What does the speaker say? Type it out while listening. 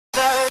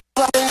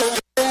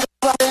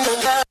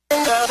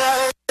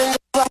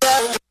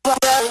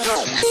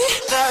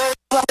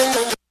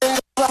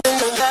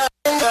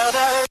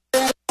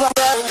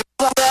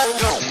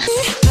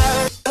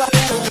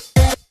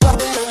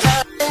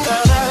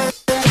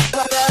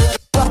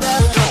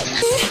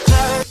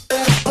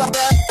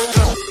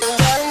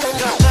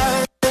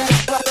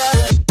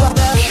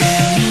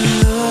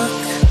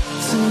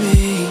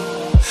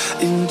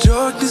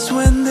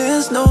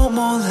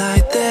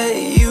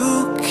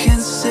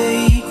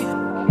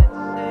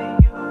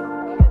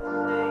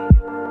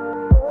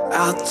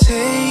I'll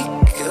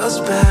take us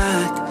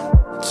back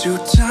to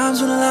times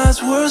when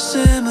lives were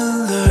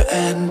similar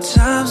and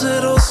times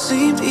that all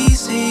seemed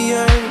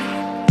easier.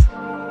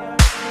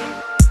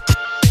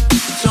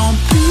 Don't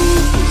be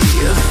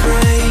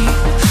afraid,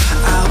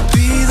 I'll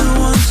be the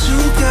one to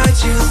guide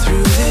you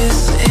through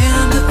this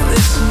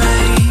endless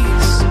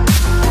maze.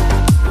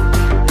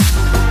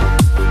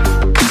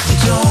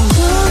 Don't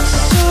look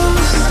so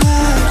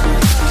sad,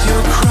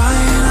 your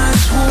crying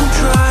eyes won't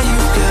dry.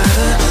 You've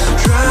gotta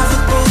drive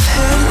with both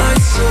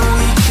headlights so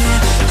we can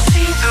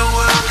see the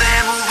world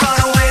and we'll run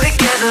away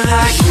together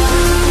like you.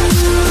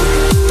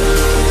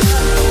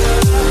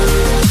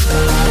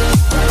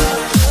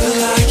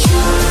 Like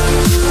you.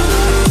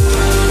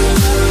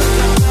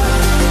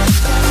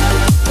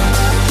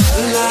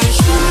 Like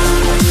you.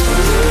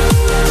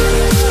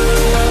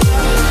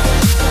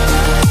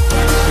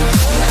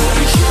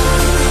 Like you. Like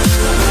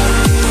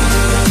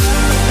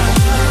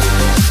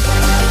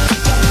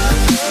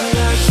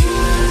you.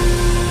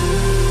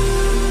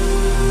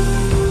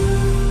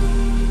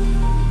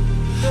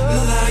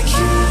 Like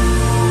you.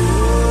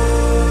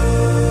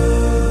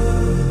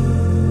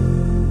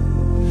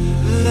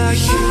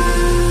 Like you.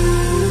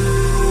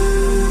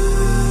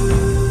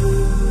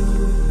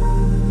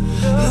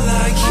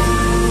 Like you.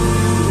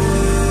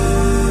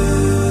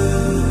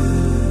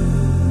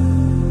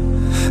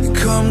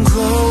 Come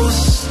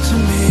close to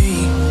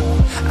me,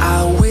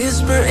 I'll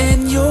whisper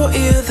in your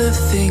ear the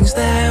things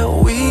that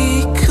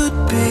we could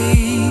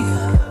be.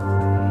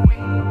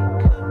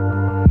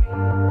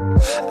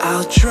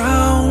 I'll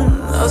drown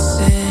us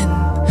in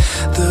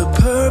the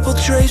purple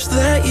drapes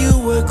that you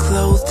were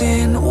clothed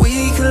in. We